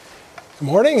Good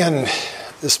morning, and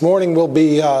this morning we'll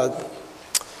be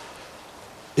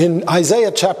in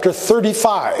Isaiah chapter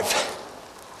 35,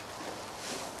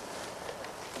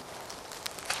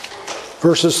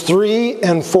 verses 3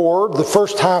 and 4, the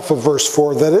first half of verse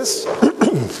 4, that is.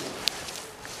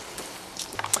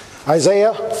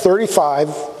 Isaiah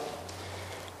 35,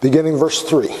 beginning verse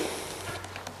 3.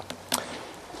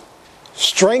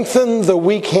 Strengthen the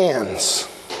weak hands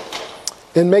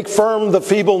and make firm the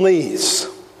feeble knees.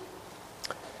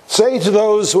 Say to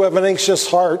those who have an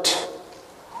anxious heart,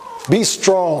 be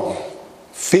strong,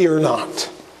 fear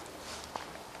not.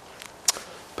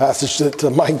 Passage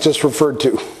that Mike just referred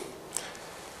to.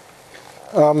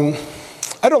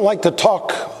 I don't like to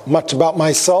talk much about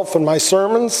myself and my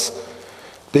sermons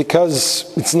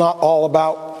because it's not all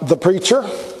about the preacher.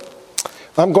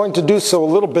 I'm going to do so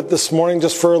a little bit this morning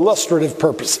just for illustrative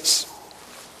purposes.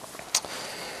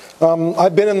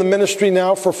 I've been in the ministry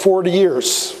now for 40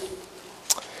 years.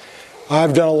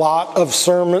 I've done a lot of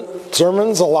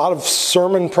sermons, a lot of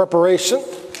sermon preparation.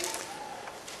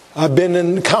 I've been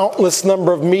in countless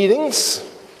number of meetings,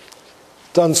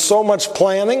 done so much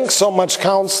planning, so much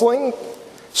counseling,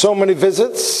 so many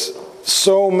visits,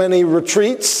 so many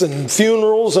retreats and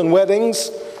funerals and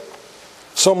weddings,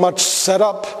 so much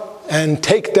setup and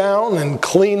take down and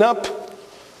clean up.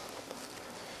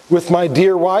 With my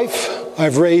dear wife,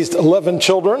 I've raised 11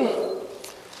 children,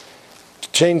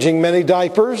 changing many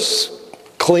diapers,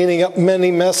 cleaning up many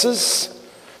messes,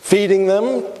 feeding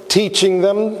them, teaching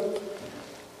them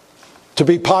to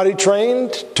be potty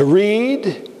trained, to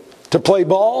read, to play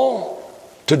ball,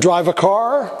 to drive a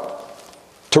car,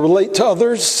 to relate to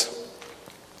others,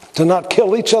 to not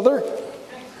kill each other.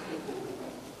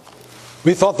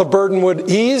 We thought the burden would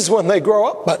ease when they grow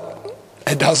up, but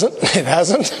it doesn't. It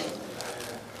hasn't.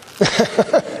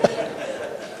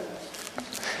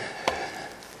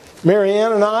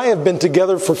 Marianne and I have been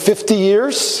together for 50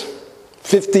 years.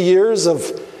 50 years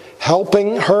of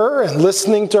helping her and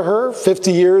listening to her.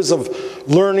 50 years of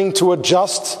learning to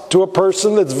adjust to a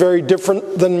person that's very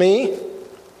different than me.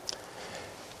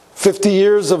 50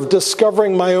 years of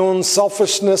discovering my own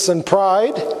selfishness and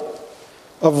pride.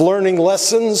 Of learning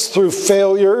lessons through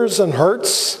failures and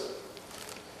hurts.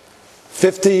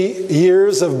 50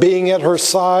 years of being at her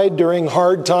side during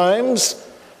hard times,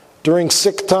 during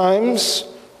sick times,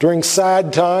 during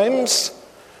sad times,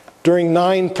 during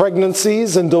 9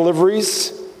 pregnancies and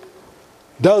deliveries,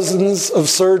 dozens of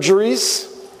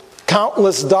surgeries,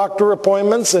 countless doctor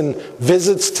appointments and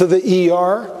visits to the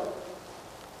ER.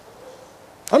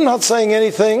 I'm not saying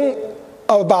anything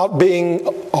about being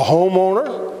a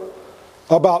homeowner,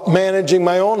 about managing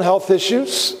my own health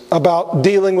issues, about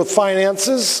dealing with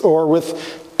finances or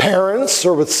with parents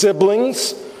or with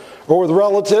siblings or with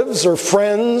relatives or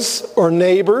friends or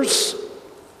neighbors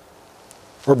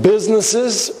or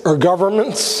businesses or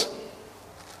governments.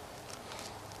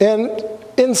 And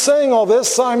in saying all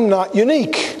this, I'm not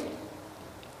unique.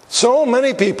 So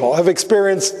many people have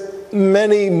experienced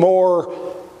many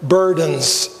more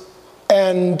burdens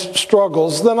and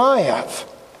struggles than I have.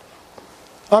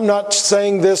 I'm not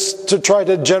saying this to try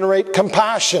to generate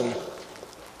compassion.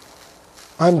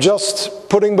 I'm just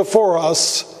putting before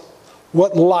us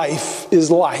what life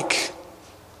is like.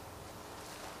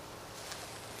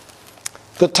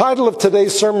 The title of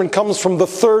today's sermon comes from the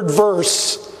 3rd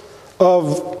verse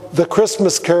of the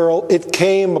Christmas carol, It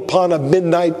Came Upon a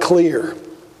Midnight Clear.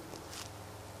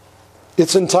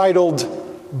 It's entitled,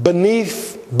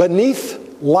 Beneath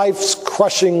Life's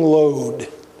Crushing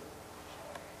Load.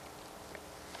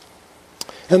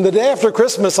 And the day after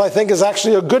Christmas, I think, is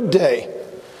actually a good day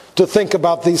to think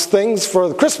about these things. For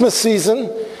the Christmas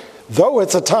season, though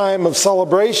it's a time of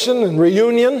celebration and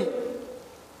reunion,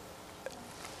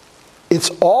 it's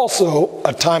also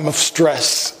a time of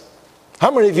stress.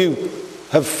 How many of you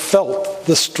have felt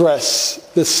the stress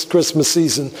this Christmas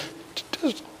season?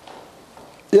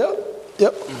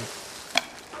 Yep.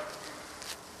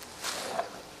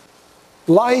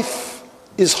 Life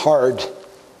is hard.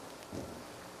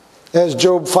 As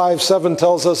Job 5:7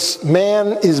 tells us,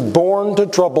 man is born to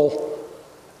trouble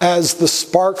as the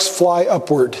sparks fly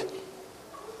upward.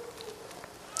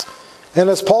 And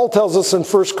as Paul tells us in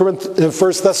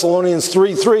 1 Thessalonians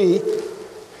 3:3,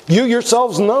 you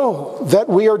yourselves know that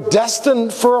we are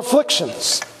destined for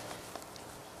afflictions.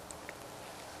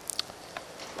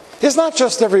 It's not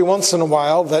just every once in a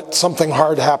while that something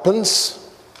hard happens.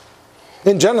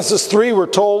 In Genesis 3, we're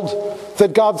told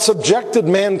that God subjected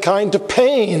mankind to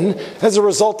pain as a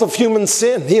result of human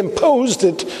sin. He imposed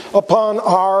it upon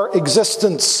our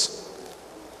existence.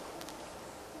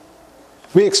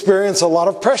 We experience a lot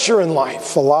of pressure in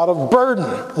life, a lot of burden,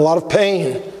 a lot of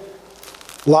pain.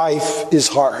 Life is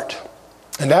hard.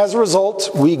 And as a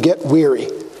result, we get weary.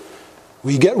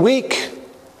 We get weak.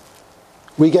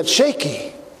 We get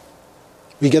shaky.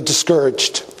 We get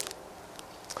discouraged.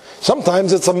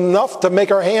 Sometimes it's enough to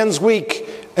make our hands weak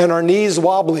and our knees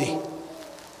wobbly.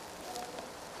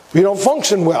 We don't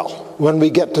function well when we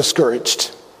get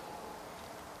discouraged.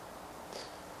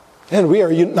 And we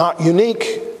are not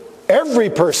unique. Every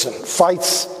person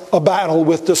fights a battle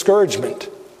with discouragement.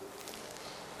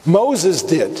 Moses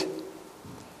did.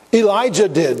 Elijah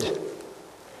did.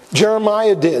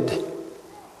 Jeremiah did.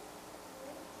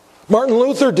 Martin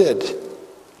Luther did.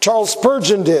 Charles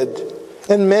Spurgeon did.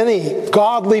 And many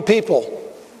godly people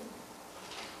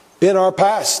in our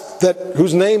past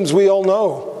whose names we all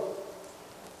know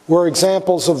were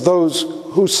examples of those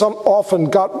who often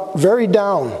got very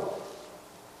down.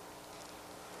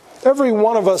 Every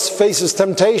one of us faces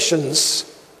temptations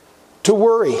to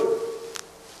worry,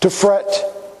 to fret,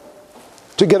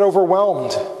 to get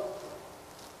overwhelmed,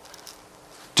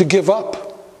 to give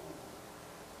up.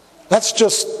 That's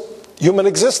just human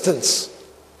existence.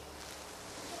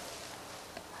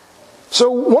 So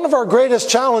one of our greatest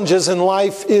challenges in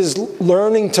life is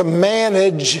learning to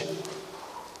manage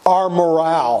our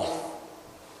morale.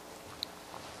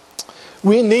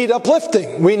 We need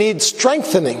uplifting. We need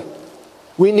strengthening.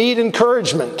 We need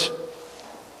encouragement.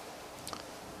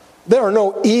 There are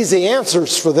no easy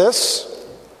answers for this,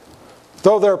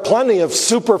 though there are plenty of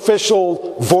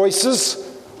superficial voices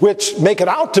which make it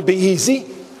out to be easy.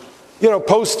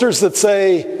 Posters that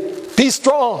say, "Be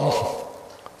strong.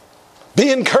 Be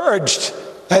encouraged,"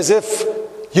 as if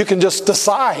you can just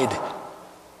decide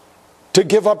to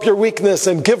give up your weakness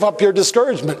and give up your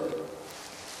discouragement.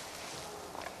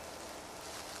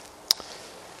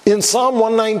 In Psalm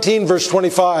 119, verse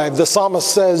 25, the psalmist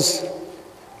says,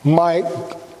 "My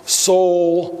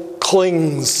soul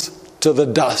clings to the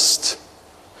dust."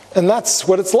 And that's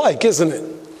what it's like, isn't it?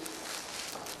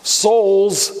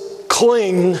 Souls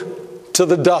cling to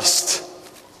the dust.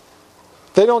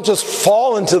 They don't just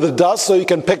fall into the dust so you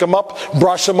can pick them up,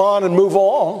 brush them on, and move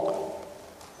along.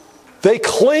 They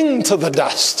cling to the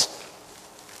dust.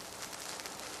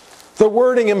 The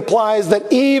wording implies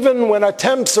that even when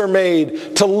attempts are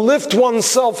made to lift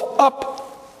oneself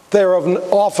up, they're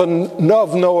often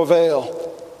of no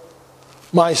avail.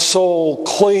 My soul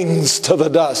clings to the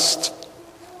dust.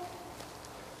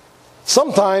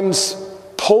 Sometimes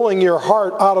pulling your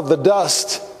heart out of the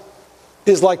dust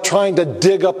is like trying to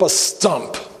dig up a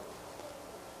stump.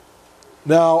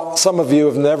 Now, some of you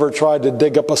have never tried to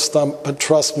dig up a stump, but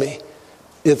trust me,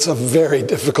 it's a very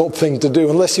difficult thing to do,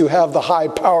 unless you have the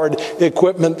high-powered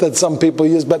equipment that some people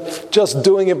use. But just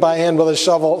doing it by hand with a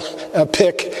shovel, a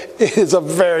pick, is a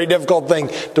very difficult thing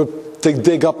to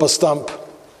dig up a stump.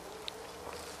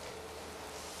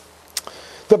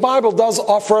 The Bible does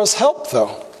offer us help,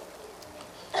 though.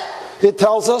 It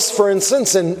tells us, for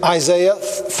instance, in Isaiah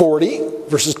 40,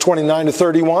 verses 29 to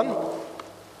 31,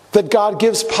 that God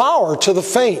gives power to the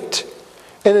faint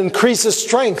and increases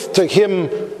strength to him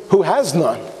who has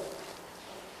none.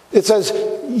 It says,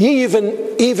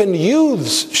 even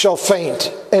youths shall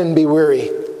faint and be weary,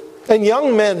 and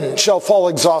young men shall fall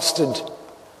exhausted.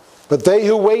 But they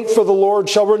who wait for the Lord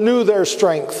shall renew their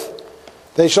strength.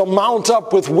 They shall mount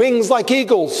up with wings like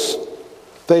eagles.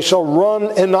 They shall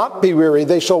run and not be weary.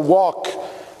 They shall walk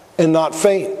and not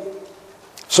faint.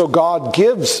 So God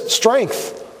gives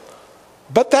strength.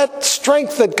 But that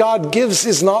strength that God gives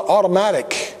is not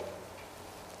automatic.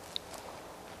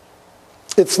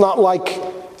 It's not like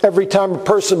every time a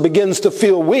person begins to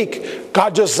feel weak,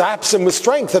 God just zaps him with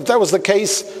strength. If that was the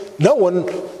case, no one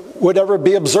would ever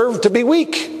be observed to be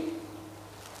weak.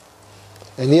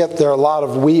 And yet there are a lot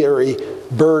of weary,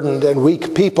 burdened, and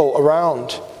weak people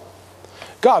around.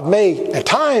 God may at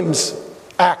times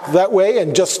act that way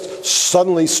and just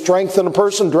suddenly strengthen a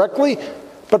person directly,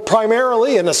 but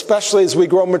primarily, and especially as we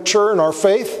grow mature in our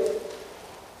faith,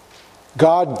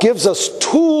 God gives us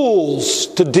tools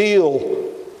to deal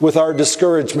with our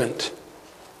discouragement.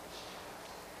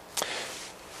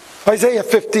 Isaiah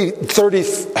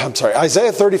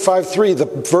 35:3, the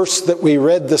verse that we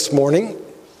read this morning,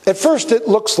 at first it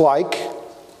looks like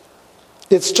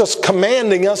it's just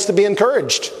commanding us to be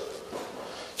encouraged.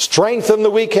 Strengthen the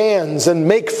weak hands and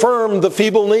make firm the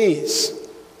feeble knees.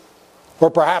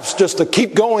 Or perhaps just to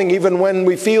keep going even when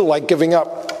we feel like giving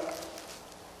up.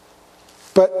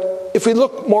 But if we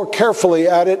look more carefully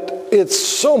at it, it's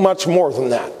so much more than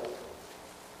that.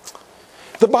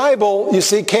 The Bible, you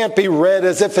see, can't be read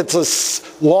as if it's a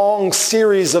long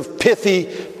series of pithy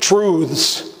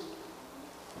truths.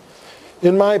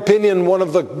 In my opinion, one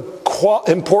of the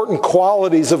important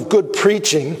qualities of good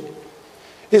preaching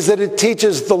is that it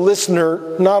teaches the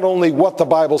listener not only what the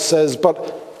Bible says,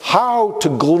 but how to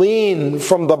glean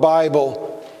from the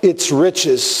Bible its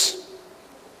riches.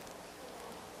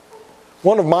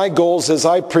 One of my goals as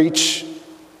I preach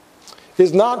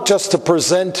is not just to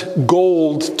present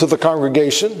gold to the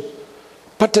congregation,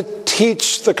 but to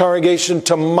teach the congregation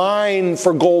to mine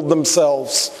for gold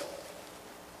themselves.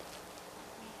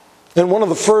 And one of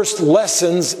the first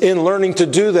lessons in learning to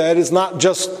do that is not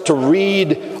just to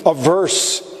read a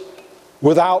verse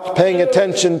without paying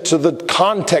attention to the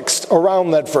context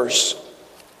around that verse.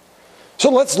 So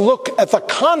let's look at the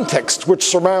context which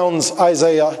surrounds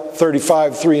Isaiah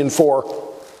 35, 3 and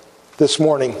 4 this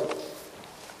morning.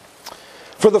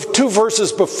 For the two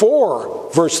verses before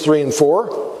verse 3 and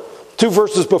 4, two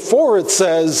verses before it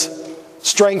says,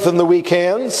 strengthen the weak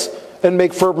hands and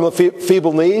make firm the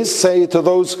feeble knees. Say to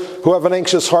those who have an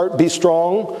anxious heart, be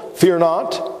strong, fear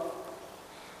not.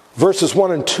 Verses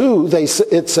 1 and 2,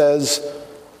 it says,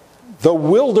 the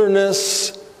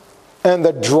wilderness and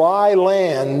the dry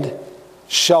land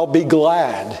shall be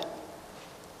glad.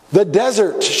 The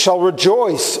desert shall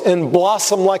rejoice and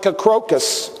blossom like a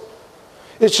crocus.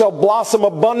 It shall blossom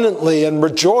abundantly and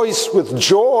rejoice with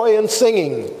joy and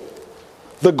singing.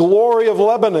 The glory of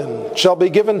Lebanon shall be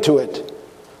given to it,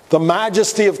 the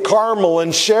majesty of Carmel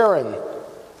and Sharon.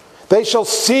 They shall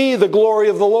see the glory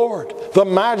of the Lord, the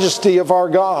majesty of our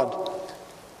God.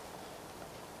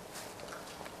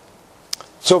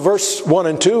 So verse 1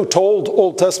 and 2 told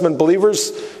Old Testament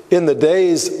believers in the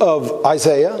days of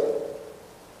Isaiah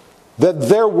that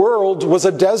their world was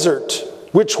a desert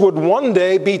which would one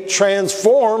day be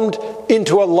transformed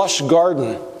into a lush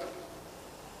garden.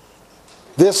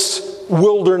 This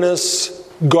wilderness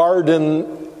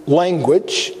garden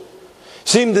language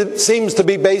seems to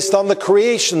be based on the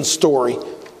creation story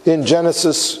in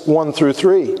Genesis 1 through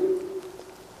 3.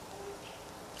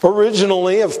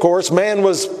 Originally, of course, man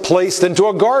was placed into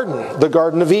a garden, the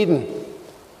Garden of Eden.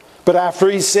 But after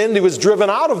he sinned, he was driven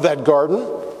out of that garden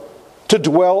to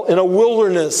dwell in a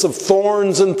wilderness of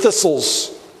thorns and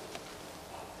thistles.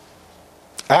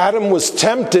 Adam was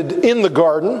tempted in the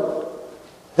garden,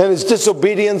 and his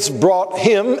disobedience brought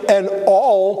him and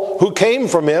all who came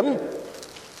from him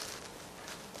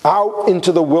out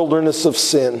into the wilderness of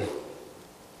sin.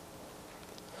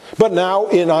 But now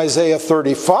in Isaiah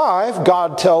 35,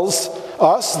 God tells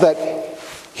us that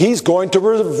he's going to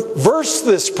reverse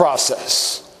this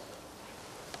process.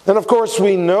 And of course,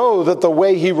 we know that the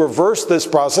way he reversed this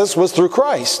process was through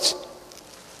Christ,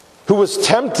 who was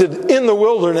tempted in the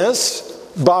wilderness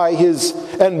by his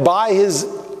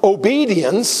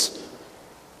obedience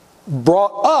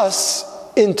brought us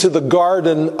into the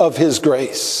garden of his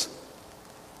grace.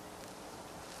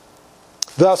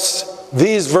 Thus,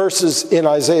 these verses in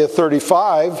Isaiah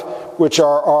 35, which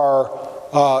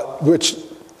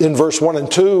in verse 1 and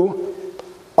 2,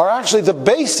 are actually the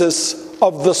basis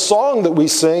of the song that we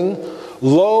sing,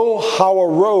 Lo, how a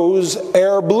rose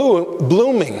ere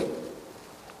blooming.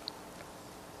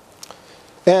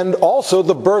 And also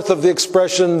the birth of the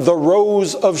expression, the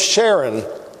Rose of Sharon,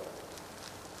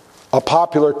 a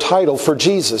popular title for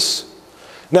Jesus.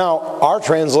 Now, our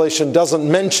translation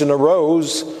doesn't mention a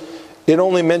rose, it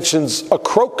only mentions a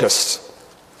crocus.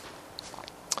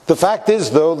 The fact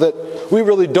is, though, that we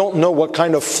really don't know what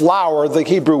kind of flower the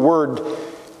Hebrew word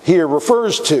here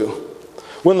refers to.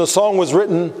 When the song was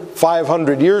written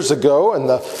 500 years ago and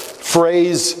the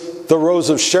phrase, the Rose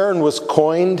of Sharon, was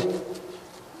coined,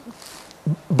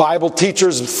 Bible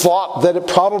teachers thought that it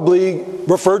probably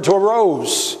referred to a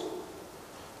rose.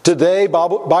 Today,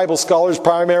 Bible scholars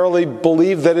primarily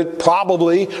believe that it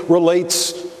probably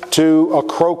relates to a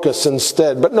crocus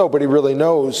instead, but nobody really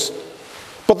knows.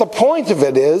 But the point of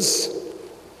it is,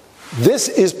 this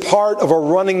is part of a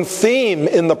running theme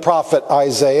in the prophet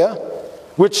Isaiah,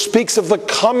 which speaks of the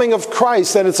coming of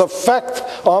Christ and its effect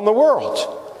on the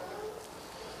world.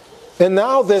 And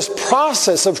now this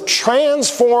process of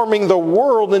transforming the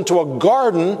world into a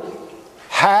garden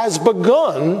has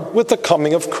begun with the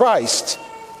coming of Christ.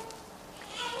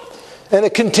 And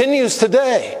it continues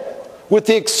today with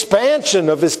the expansion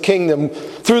of his kingdom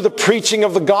through the preaching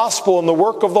of the gospel and the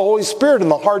work of the Holy Spirit in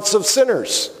the hearts of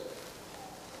sinners.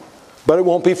 But it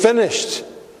won't be finished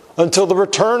until the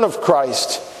return of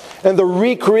Christ and the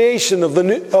recreation of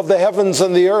the heavens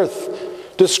and the earth,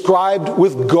 described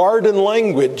with garden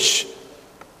language,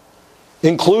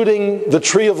 including the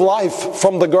tree of life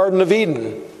from the Garden of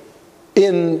Eden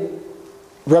in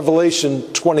Revelation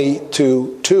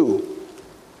 22:2.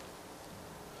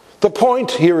 The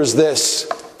point here is this: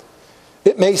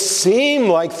 it may seem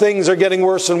like things are getting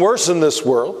worse and worse in this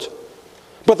world,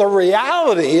 But the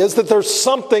reality is that there's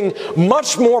something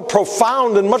much more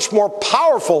profound and much more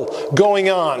powerful going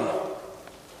on.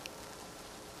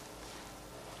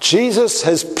 Jesus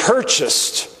has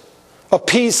purchased a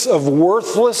piece of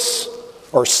worthless,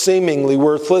 or seemingly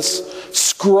worthless,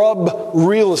 scrub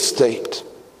real estate,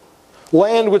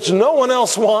 land which no one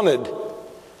else wanted,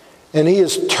 and he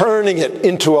is turning it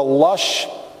into a lush,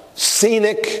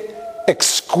 scenic,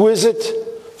 exquisite,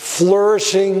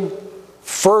 flourishing,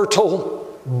 fertile,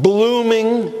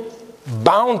 blooming,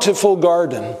 bountiful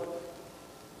garden.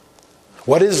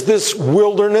 What is this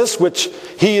wilderness which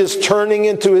he is turning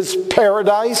into his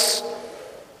paradise?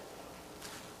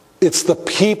 It's the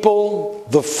people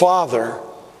the Father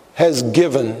has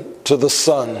given to the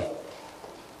Son.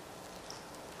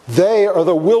 They are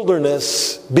the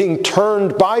wilderness being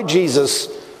turned by Jesus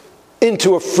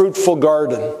into a fruitful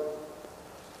garden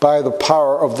by the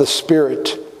power of the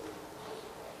Spirit.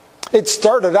 It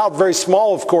started out very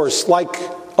small, of course, like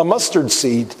a mustard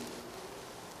seed.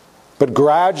 But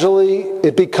gradually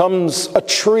it becomes a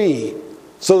tree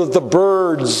so that the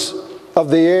birds of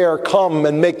the air come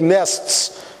and make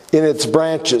nests in its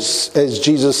branches, as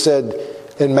Jesus said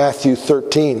in Matthew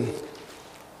 13.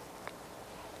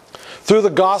 Through the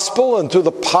gospel and through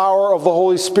the power of the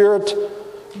Holy Spirit,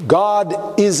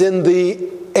 God is in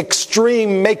the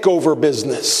extreme makeover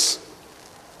business.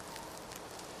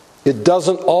 It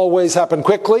doesn't always happen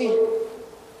quickly.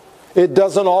 It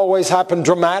doesn't always happen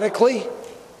dramatically.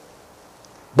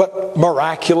 But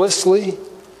miraculously,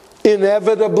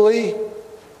 inevitably,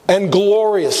 and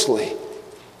gloriously,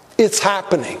 it's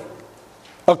happening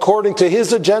according to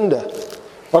his agenda,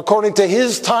 according to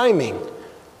his timing,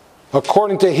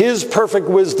 according to his perfect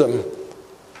wisdom.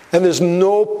 And there's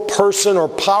no person or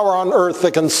power on earth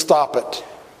that can stop it.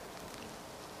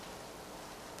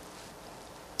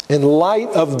 In light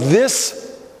of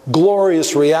this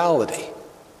glorious reality,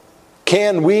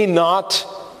 can we not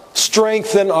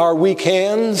strengthen our weak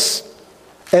hands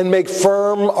and make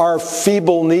firm our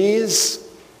feeble knees?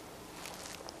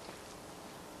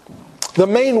 The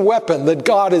main weapon that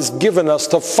God has given us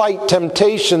to fight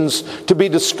temptations to be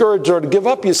discouraged or to give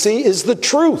up, you see, is the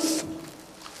truth.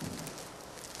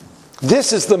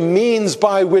 This is the means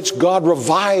by which God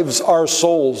revives our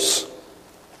souls.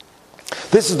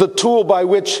 This is the tool by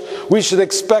which we should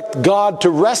expect God to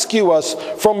rescue us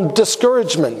from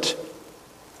discouragement.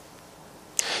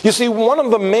 You see, one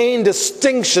of the main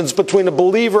distinctions between a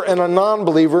believer and a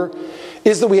non-believer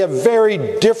is that we have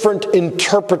very different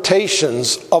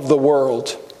interpretations of the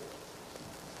world.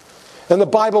 And the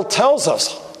Bible tells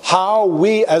us how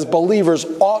we as believers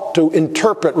ought to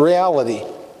interpret reality.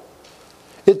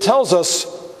 It tells us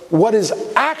what is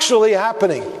actually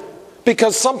happening.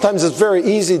 Because sometimes it's very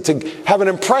easy to have an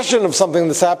impression of something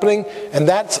that's happening, and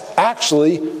that's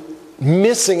actually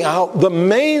missing out the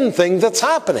main thing that's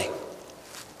happening.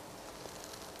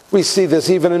 We see this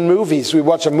even in movies. We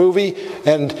watch a movie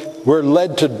and we're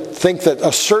led to think that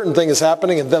a certain thing is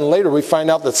happening, and then later we find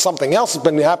out that something else has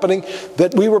been happening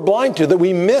that we were blind to, that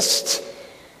we missed.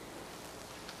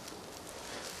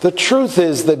 The truth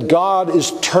is that God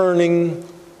is turning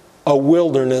a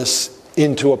wilderness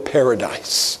into a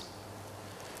paradise.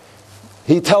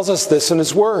 He tells us this in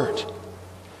His Word.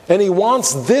 And He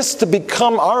wants this to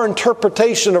become our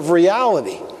interpretation of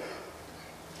reality.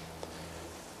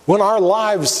 When our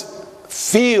lives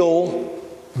feel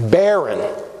barren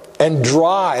and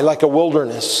dry like a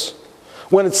wilderness,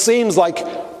 when it seems like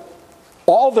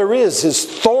all there is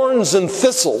thorns and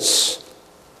thistles,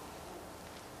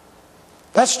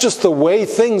 that's just the way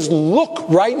things look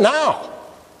right now.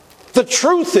 The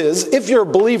truth is, if you're a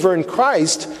believer in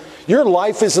Christ, your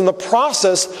life is in the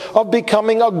process of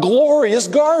becoming a glorious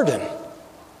garden.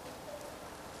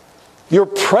 Your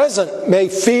present may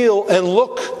feel and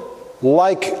look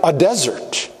like a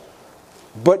desert,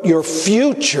 but your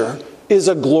future is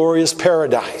a glorious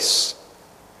paradise.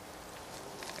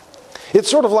 It's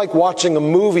sort of like watching a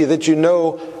movie that you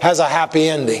know has a happy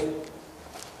ending.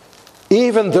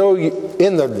 Even though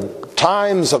in the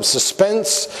times of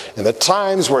suspense, in the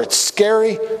times where it's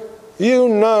scary, you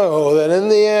know that in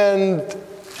the end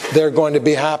they're going to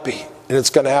be happy and it's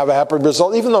going to have a happy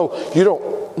result, even though you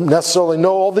don't necessarily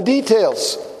know all the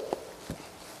details.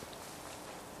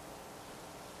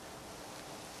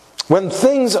 When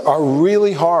things are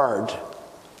really hard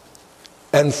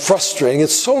and frustrating,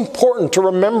 it's so important to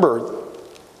remember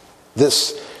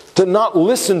this, to not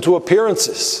listen to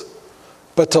appearances,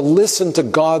 but to listen to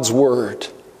God's Word.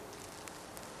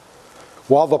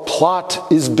 While the plot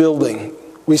is building,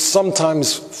 we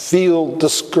sometimes feel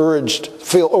discouraged,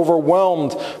 feel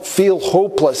overwhelmed, feel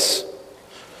hopeless.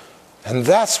 And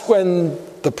that's when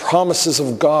the promises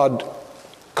of God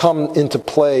come into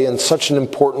play in such an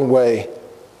important way.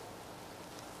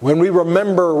 When we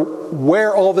remember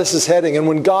where all this is heading, and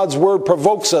when God's Word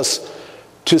provokes us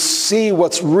to see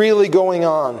what's really going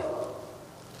on.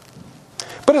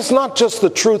 But it's not just the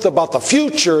truth about the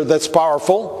future that's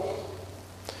powerful.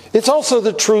 It's also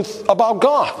the truth about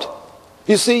God.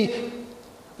 You see,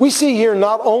 we see here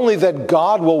not only that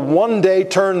God will one day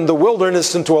turn the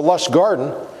wilderness into a lush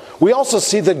garden, we also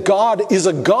see that God is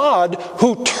a God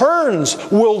who turns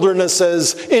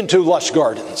wildernesses into lush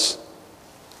gardens.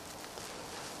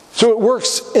 So it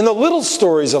works in the little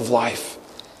stories of life,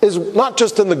 is not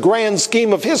just in the grand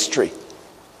scheme of history.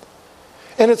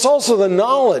 And it's also the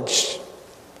knowledge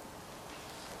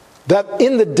that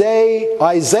in the day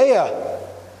Isaiah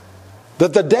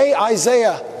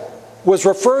was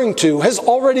referring to has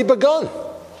already begun.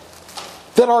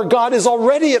 That our God is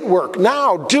already at work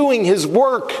now, doing His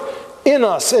work in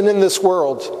us and in this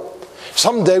world.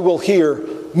 Someday we'll hear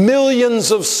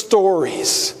millions of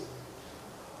stories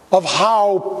of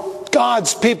how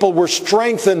God's people were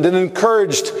strengthened and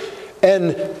encouraged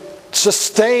and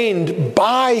sustained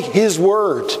by His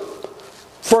Word.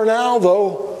 For now,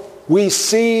 though, we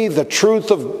see the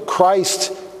truth of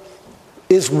Christ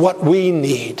is what we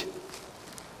need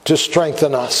to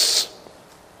strengthen us.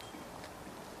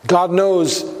 God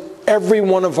knows every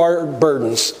one of our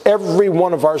burdens, every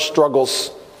one of our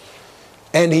struggles,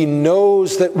 and He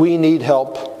knows that we need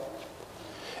help.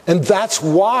 And that's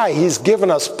why He's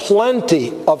given us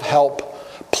plenty of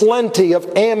help, plenty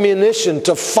of ammunition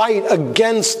to fight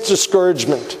against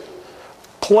discouragement,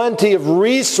 plenty of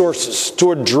resources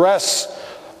to address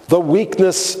the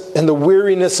weakness and the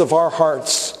weariness of our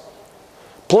hearts,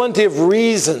 plenty of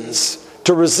reasons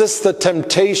to resist the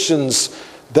temptations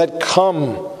that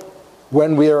come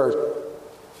when we are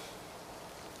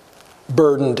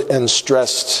burdened and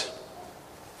stressed.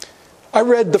 I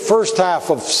read the first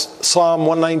half of Psalm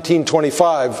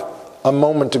 119:25 a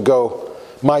moment ago.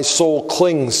 My soul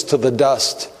clings to the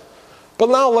dust. But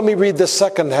now let me read the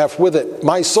second half with it.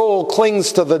 My soul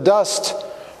clings to the dust.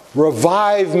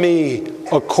 Revive me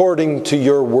according to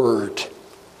your word.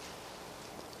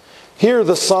 Here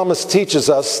the psalmist teaches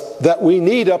us that we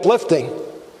need uplifting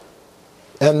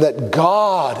and that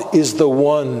God is the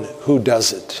one who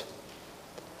does it.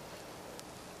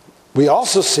 We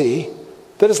also see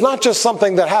that it's not just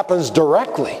something that happens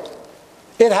directly.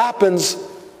 It happens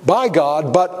by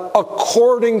God, but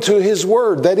according to His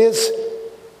Word. That is,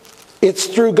 it's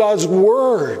through God's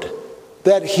Word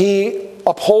that He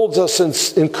upholds us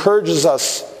and encourages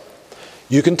us.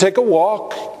 You can take a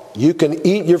walk. You can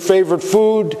eat your favorite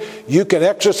food. You can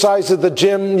exercise at the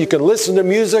gym. You can listen to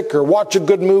music or watch a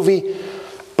good movie.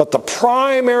 But the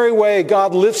primary way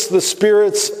God lifts the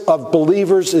spirits of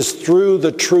believers is through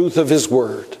the truth of His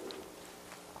Word.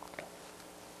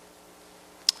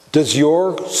 Does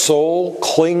your soul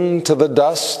cling to the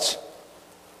dust?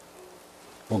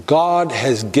 Well, God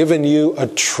has given you a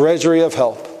treasury of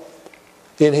help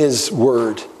in His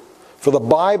Word. For the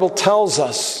Bible tells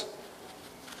us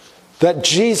that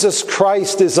Jesus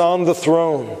Christ is on the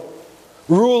throne,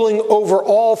 ruling over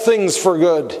all things for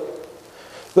good.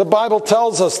 The Bible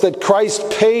tells us that Christ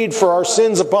paid for our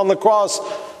sins upon the cross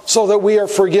so that we are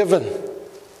forgiven.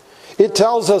 It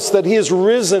tells us that He has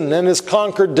risen and has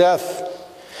conquered death.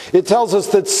 It tells us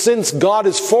that since God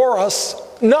is for us,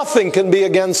 nothing can be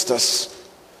against us.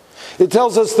 It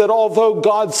tells us that although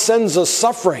God sends us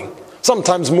suffering,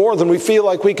 sometimes more than we feel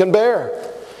like we can bear,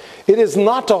 it is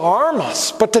not to harm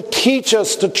us, but to teach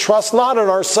us to trust not in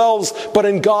ourselves, but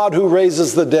in God who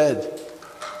raises the dead.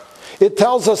 It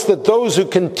tells us that those who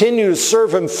continue to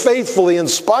serve Him faithfully in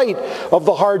spite of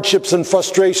the hardships and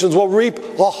frustrations will reap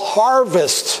a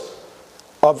harvest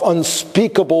of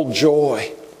unspeakable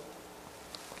joy.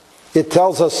 It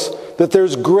tells us that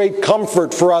there's great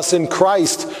comfort for us in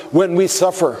Christ when we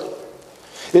suffer.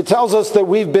 It tells us that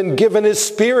we've been given His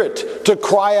Spirit to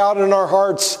cry out in our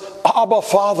hearts, Abba,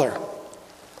 Father.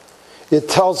 It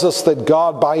tells us that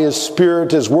God, by His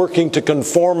Spirit, is working to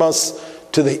conform us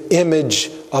to the image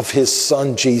of His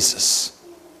Son, Jesus.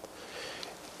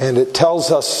 And it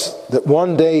tells us that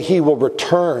one day He will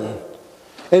return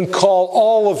and call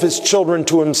all of His children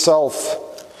to Himself.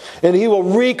 And He will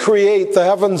recreate the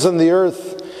heavens and the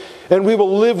earth. And we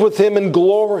will live with Him in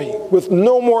glory, with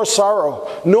no more sorrow,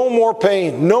 no more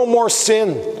pain, no more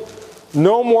sin,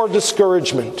 no more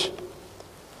discouragement.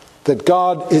 That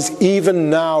God is even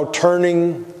now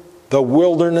turning the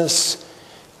wilderness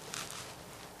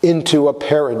into a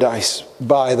paradise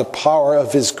by the power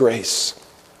of His grace.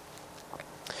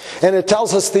 And it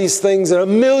tells us these things in a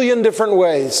million different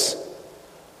ways.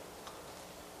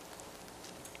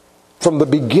 From the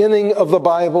beginning of the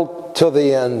Bible till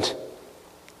the end.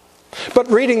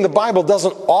 But reading the Bible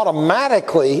doesn't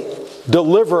automatically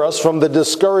deliver us from the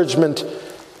discouragement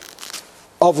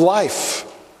of life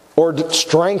or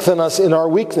strengthen us in our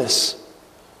weakness.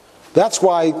 That's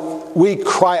why we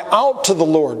cry out to the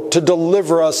Lord to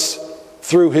deliver us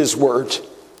through His Word.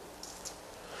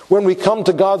 When we come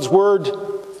to God's Word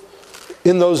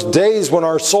in those days when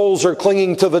our souls are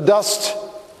clinging to the dust,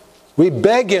 we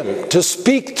beg Him to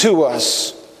speak to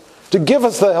us, to give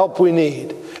us the help we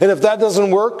need. And if that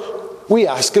doesn't work, we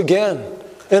ask again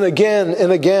and again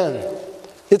and again.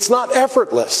 It's not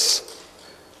effortless.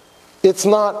 It's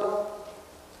not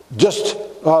just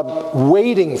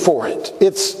waiting for it.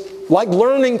 It's like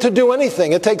learning to do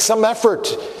anything. It takes some effort.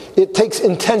 It takes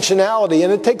intentionality,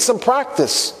 and it takes some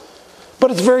practice.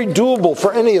 But it's very doable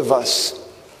for any of us.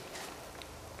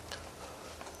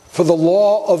 For the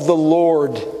law of the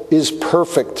Lord is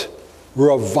perfect,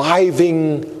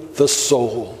 reviving the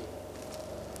soul.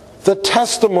 The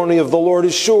testimony of the Lord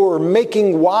is sure,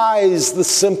 making wise the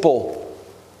simple.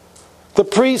 The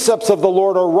precepts of the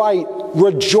Lord are right,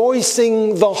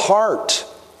 rejoicing the heart.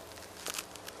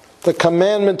 The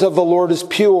commandment of the Lord is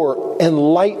pure,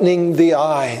 enlightening the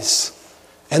eyes.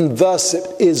 And thus it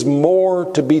is more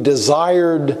to be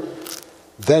desired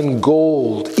than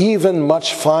gold, even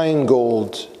much fine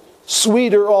gold.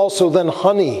 Sweeter also than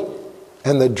honey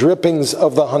and the drippings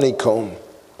of the honeycomb.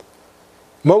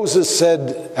 Moses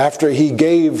said, after he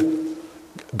gave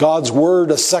God's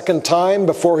word a second time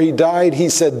before he died, he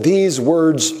said, "These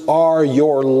words are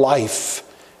your life,"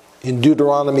 in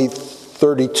Deuteronomy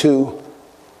 32.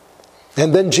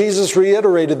 And then Jesus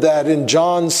reiterated that in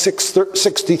John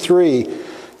 6:63.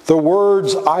 "The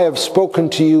words I have spoken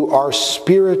to you are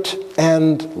spirit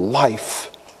and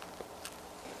life."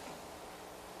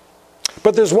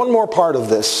 But there's one more part of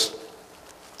this.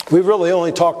 We've really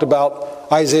only talked about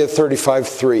Isaiah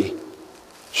 35:3.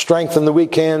 Strengthen the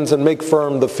weak hands and make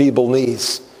firm the feeble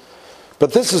knees.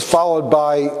 But this is followed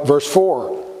by verse 4.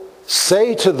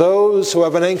 Say to those who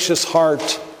have an anxious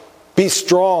heart, be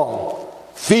strong,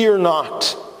 fear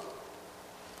not.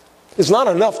 It's not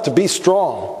enough to be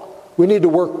strong. We need to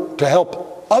work to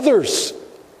help others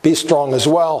be strong as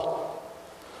well.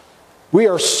 We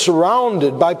are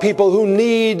surrounded by people who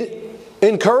need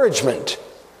encouragement,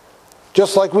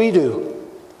 just like we do.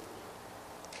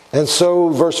 And so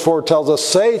verse 4 tells us,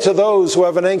 say to those who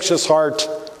have an anxious heart,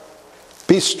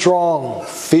 be strong,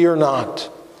 fear not.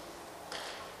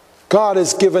 God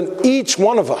has given each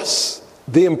one of us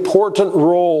the important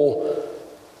role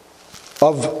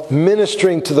of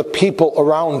ministering to the people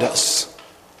around us.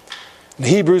 In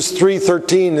Hebrews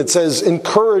 3:13 it says,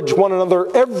 encourage one another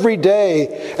every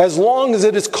day, as long as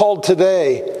it is called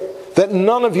today, that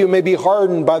none of you may be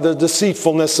hardened by the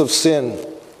deceitfulness of sin.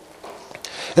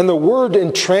 And the word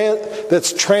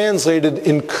that's translated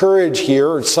encourage here,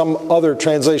 or some other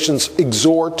translations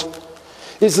exhort,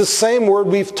 is the same word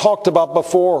we've talked about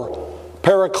before,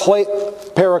 parakaleo,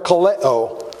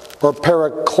 or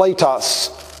parakletos,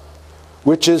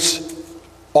 which is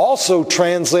also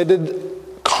translated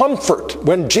comfort.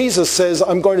 When Jesus says,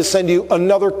 I'm going to send you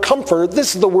another comforter,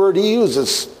 this is the word he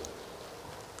uses.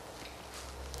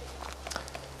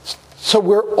 So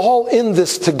we're all in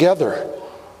this together.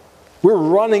 We're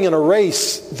running in a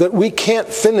race that we can't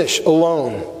finish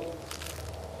alone.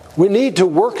 We need to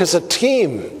work as a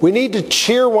team. We need to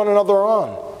cheer one another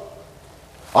on.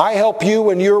 I help you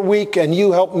when you're weak, and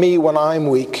you help me when I'm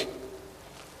weak.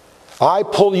 I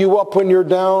pull you up when you're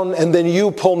down, and then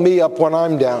you pull me up when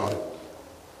I'm down.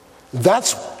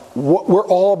 That's what we're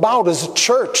all about as a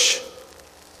church.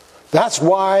 That's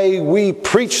why we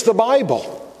preach the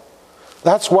Bible.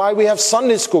 That's why we have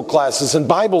Sunday school classes and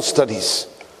Bible studies.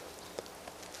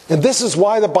 And this is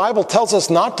why the Bible tells us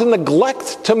not to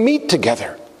neglect to meet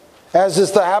together, as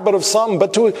is the habit of some,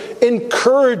 but to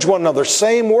encourage one another,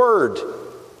 same word.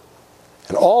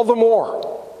 And all the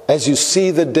more as you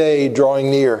see the day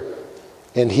drawing near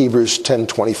in Hebrews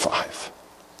 10:25.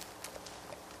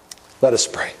 Let us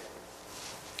pray.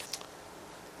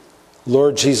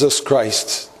 Lord Jesus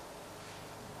Christ,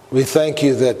 we thank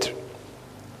you that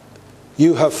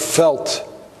you have felt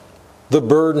the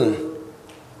burden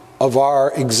of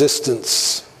our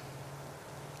existence,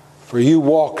 for you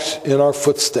walked in our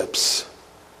footsteps.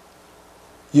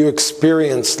 You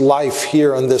experienced life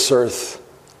here on this earth.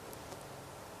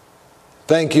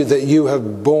 Thank you that you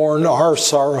have borne our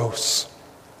sorrows.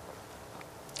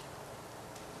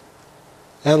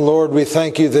 And Lord, we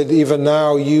thank you that even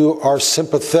now you are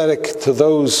sympathetic to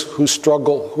those who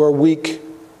struggle, who are weak,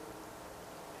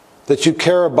 that you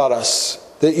care about us,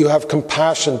 that you have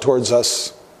compassion towards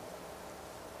us.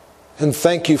 And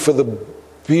thank you for the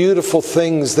beautiful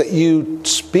things that you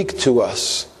speak to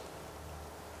us,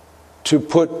 to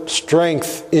put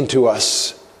strength into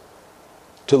us,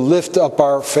 to lift up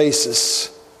our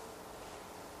faces.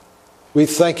 We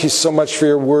thank you so much for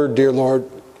your word, dear Lord,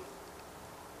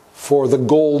 for the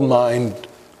gold mine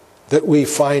that we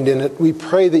find in it. We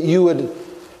pray that you would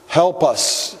help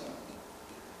us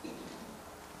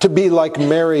to be like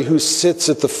Mary, who sits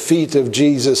at the feet of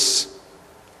Jesus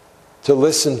to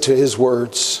listen to his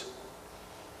words.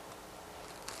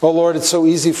 Oh Lord, it's so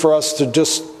easy for us to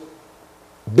just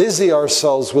busy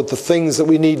ourselves with the things that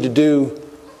we need to do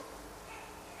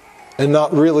and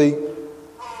not really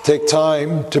take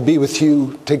time to be with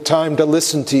you, take time to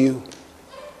listen to you.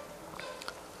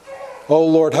 Oh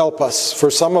Lord, help us. For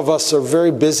some of us are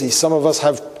very busy. Some of us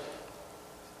have,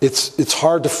 it's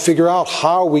hard to figure out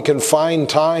how we can find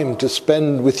time to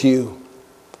spend with you.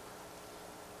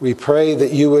 We pray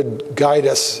that you would guide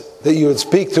us, that you would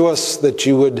speak to us, that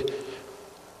you would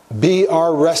be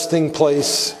our resting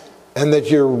place, and that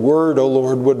your word, O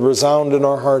Lord, would resound in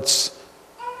our hearts.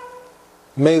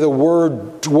 May the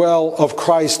word of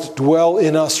Christ dwell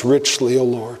in us richly, O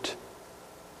Lord.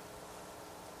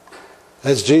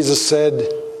 As Jesus said,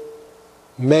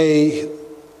 may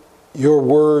your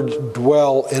word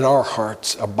dwell in our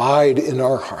hearts, abide in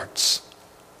our hearts.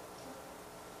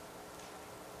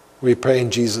 We pray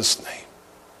in Jesus' name.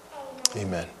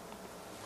 Amen.